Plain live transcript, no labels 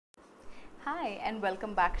Hi and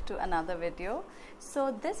welcome back to another video.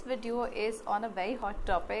 So this video is on a very hot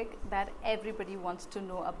topic that everybody wants to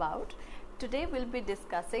know about. Today we'll be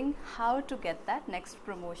discussing how to get that next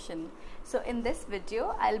promotion. So in this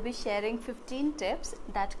video I'll be sharing 15 tips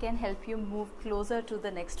that can help you move closer to the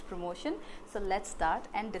next promotion. So let's start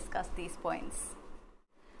and discuss these points.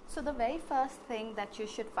 So the very first thing that you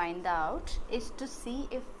should find out is to see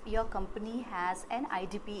if your company has an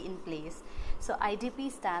IDP in place. So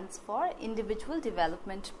IDP stands for Individual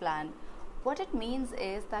Development Plan. What it means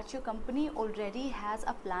is that your company already has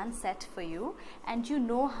a plan set for you and you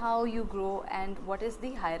know how you grow and what is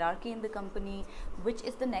the hierarchy in the company, which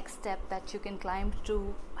is the next step that you can climb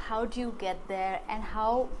to, how do you get there and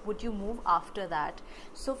how would you move after that.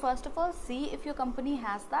 So first of all, see if your company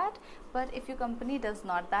has that, but if your company does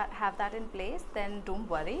not have that in place, then don't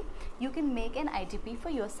worry, you can make an IDP for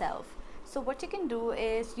yourself. So what you can do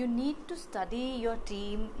is you need to study your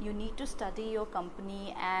team, you need to study your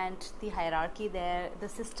company and the hierarchy there, the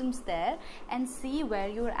systems there, and see where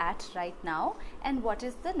you're at right now and what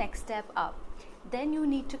is the next step up. Then you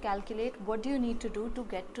need to calculate what do you need to do to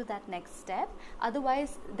get to that next step.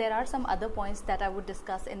 Otherwise, there are some other points that I would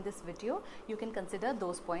discuss in this video. You can consider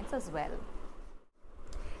those points as well.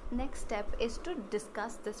 Next step is to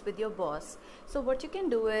discuss this with your boss. So what you can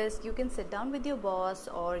do is you can sit down with your boss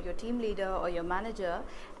or your team leader or your manager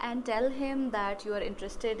and tell him that you are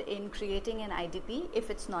interested in creating an IDP if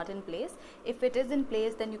it's not in place. If it is in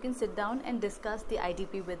place, then you can sit down and discuss the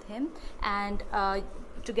IDP with him, and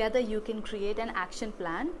together you can create an action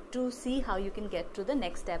plan to see how you can get to the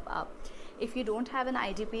next step up. If you don't have an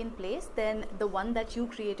IDP in place, then the one that you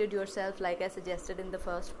created yourself, like I suggested in the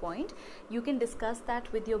first point, you can discuss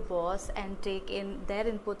that with your boss and take in their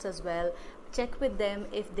inputs as well. Check with them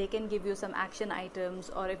if they can give you some action items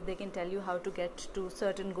or if they can tell you how to get to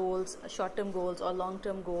certain goals, short-term goals or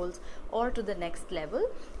long-term goals, or to the next level.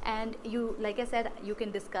 And you, like I said, you can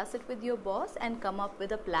discuss it with your boss and come up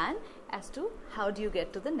with a plan as to how do you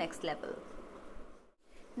get to the next level.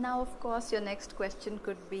 Now, of course, your next question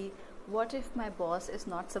could be, what if my boss is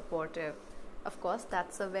not supportive? Of course,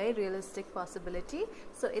 that's a very realistic possibility.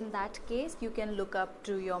 So in that case, you can look up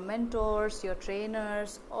to your mentors, your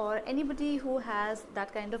trainers, or anybody who has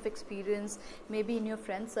that kind of experience. Maybe in your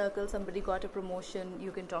friend circle, somebody got a promotion,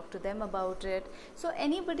 you can talk to them about it. So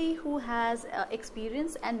anybody who has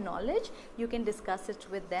experience and knowledge, you can discuss it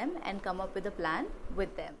with them and come up with a plan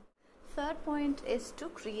with them. Third point is to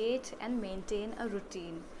create and maintain a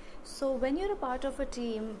routine. So when you're a part of a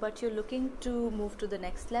team but you're looking to move to the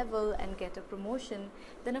next level and get a promotion,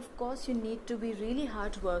 then of course you need to be really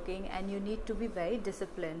hardworking and you need to be very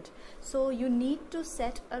disciplined. So you need to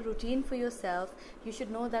set a routine for yourself. You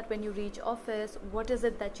should know that when you reach office, what is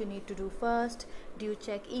it that you need to do first? Do you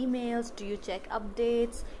check emails? Do you check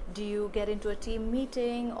updates? Do you get into a team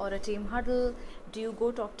meeting or a team huddle? Do you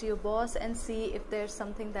go talk to your boss and see if there's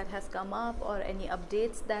something that has come up or any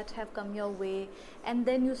updates that have come your way? And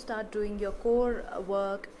then you start doing your core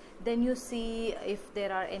work. Then you see if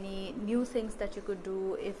there are any new things that you could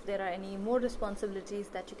do, if there are any more responsibilities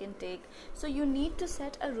that you can take. So you need to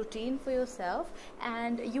set a routine for yourself,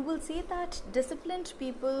 and you will see that disciplined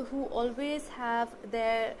people who always have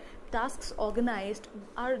their tasks organized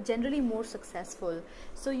are generally more successful.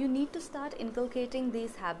 So you need to start inculcating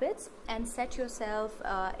these habits and set yourself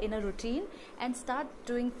in a routine and start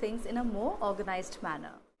doing things in a more organized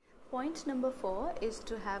manner. Point number 4 is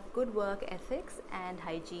to have good work ethics and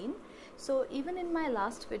hygiene. So even in my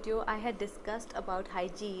last video, I had discussed about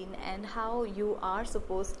hygiene and how you are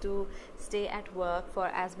supposed to stay at work for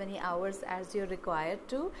as many hours as you're required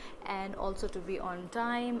to, and also to be on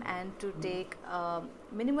time and to take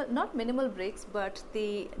not minimal breaks, but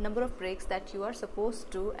the number of breaks that you are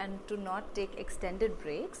supposed to, and to not take extended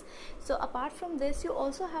breaks. So apart from this, you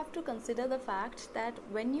also have to consider the fact that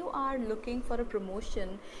when you are looking for a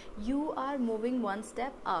promotion, you are moving one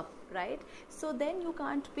step up, right? So then you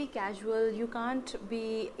can't be casual, you can't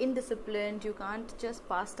be indisciplined, you can't just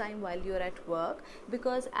pass time while you're at work,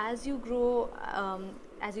 because as you grow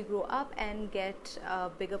up and get a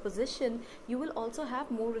bigger position, you will also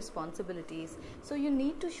have more responsibilities. So you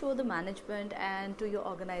need to show the management and to your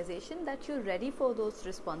organization that you're ready for those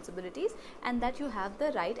responsibilities and that you have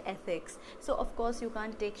the right ethics. So of course you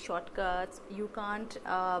can't take shortcuts, you can't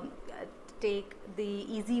take the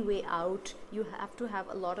easy way out. You have to have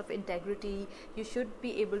a lot of integrity. You should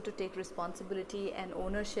be able to take responsibility and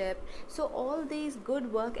ownership. So all these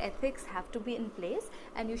good work ethics have to be in place,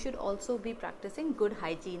 and you should also be practicing good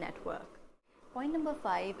hygiene at work. Point number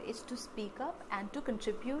 5 is to speak up and to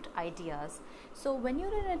contribute ideas. So when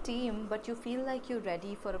you're in a team but you feel like you're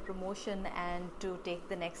ready for a promotion and to take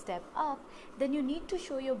the next step up, then you need to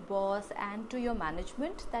show your boss and to your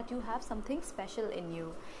management that you have something special in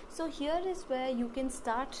you. So here is where you can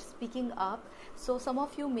start speaking up. So some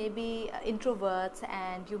of you may be introverts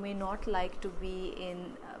and you may not like to be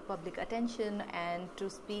in public attention and to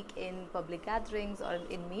speak in public gatherings or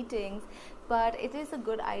in meetings, but it is a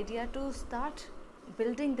good idea to start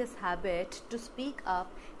building this habit to speak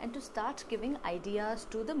up and to start giving ideas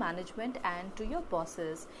to the management and to your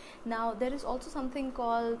bosses. Now there is also something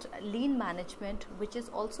called lean management, which is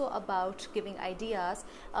also about giving ideas,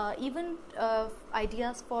 even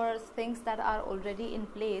ideas for things that are already in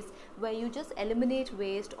place, where you just eliminate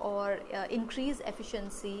waste or increase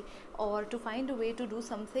efficiency, or to find a way to do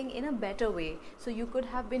something in a better way. So you could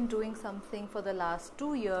have been doing something for the last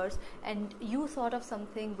 2 years and you thought of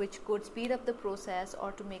something which could speed up the process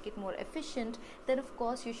or to make it more efficient, then of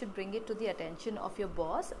course you should bring it to the attention of your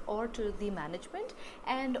boss or to the management.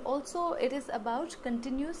 And also it is about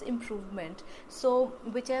continuous improvement. So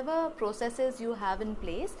whichever processes you have in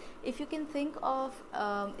place, if you can think of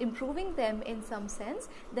improving them in some sense,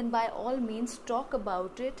 then by all means talk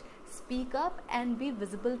about it, speak up and be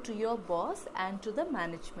visible to your boss and to the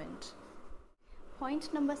management.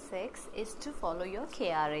 Point number 6 is to follow your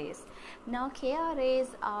KRAs. Now KRAs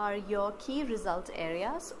are your key result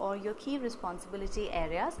areas or your key responsibility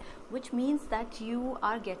areas, which means that you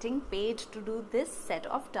are getting paid to do this set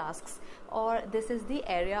of tasks, or this is the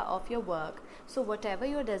area of your work. So whatever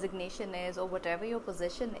your designation is or whatever your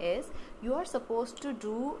position is, you are supposed to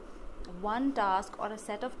do one task or a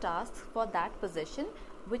set of tasks for that position,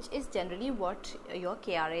 which is generally what your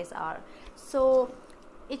KRAs are. So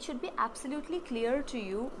it should be absolutely clear to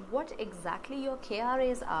you what exactly your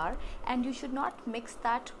KRAs are, and you should not mix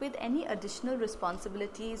that with any additional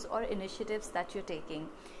responsibilities or initiatives that you're taking.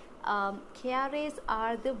 KRAs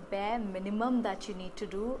are the bare minimum that you need to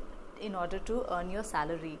do in order to earn your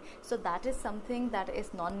salary. So that is something that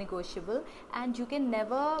is non-negotiable, and you can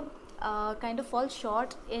never kind of fall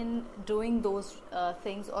short in doing those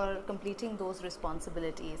things or completing those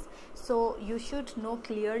responsibilities. So you should know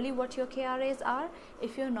clearly what your KRAs are.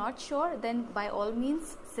 If you're not sure, then by all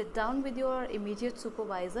means sit down with your immediate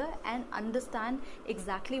supervisor and understand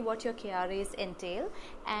exactly what your KRAs entail,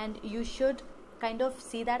 and you should kind of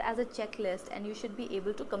see that as a checklist, and you should be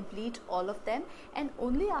able to complete all of them. And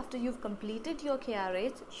only after you've completed your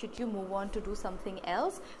KRAs should you move on to do something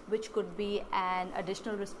else, which could be an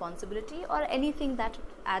additional responsibility or anything that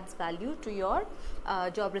adds value to your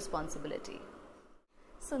job responsibility.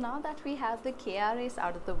 So now that we have the KRAs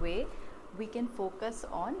out of the way, we can focus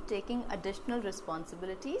on taking additional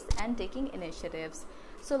responsibilities and taking initiatives.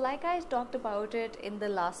 So like I talked about it in the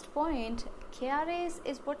last point, KRAs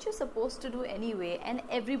is what you're supposed to do anyway, and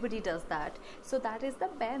everybody does that. So that is the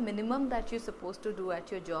bare minimum that you're supposed to do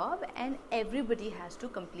at your job, and everybody has to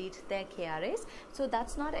complete their KRAs. So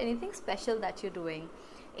that's not anything special that you're doing.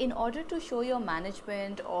 In order to show your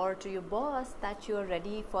management or to your boss that you're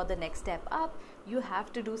ready for the next step up, you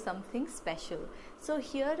have to do something special. So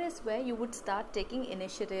here is where you would start taking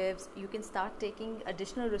initiatives. You can start taking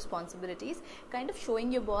additional responsibilities, kind of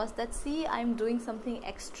showing your boss that, see, I'm doing something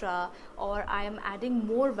extra, or I am adding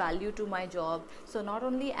more value to my job. So not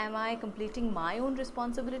only am I completing my own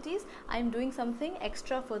responsibilities, I'm doing something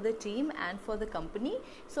extra for the team and for the company.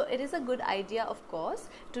 So it is a good idea, of course,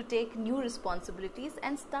 to take new responsibilities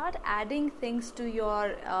and start adding things to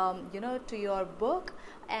your to your book,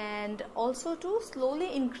 and also to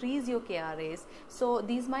slowly increase your KRAs. So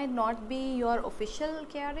these might not be your official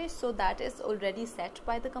KRAs, so that is already set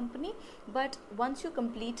by the company, but once you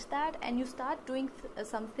complete that and you start doing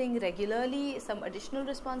something regularly, some additional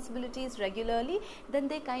responsibilities regularly, then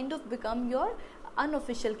they kind of become your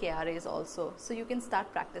unofficial KRAs also. So you can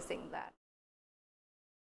start practicing that.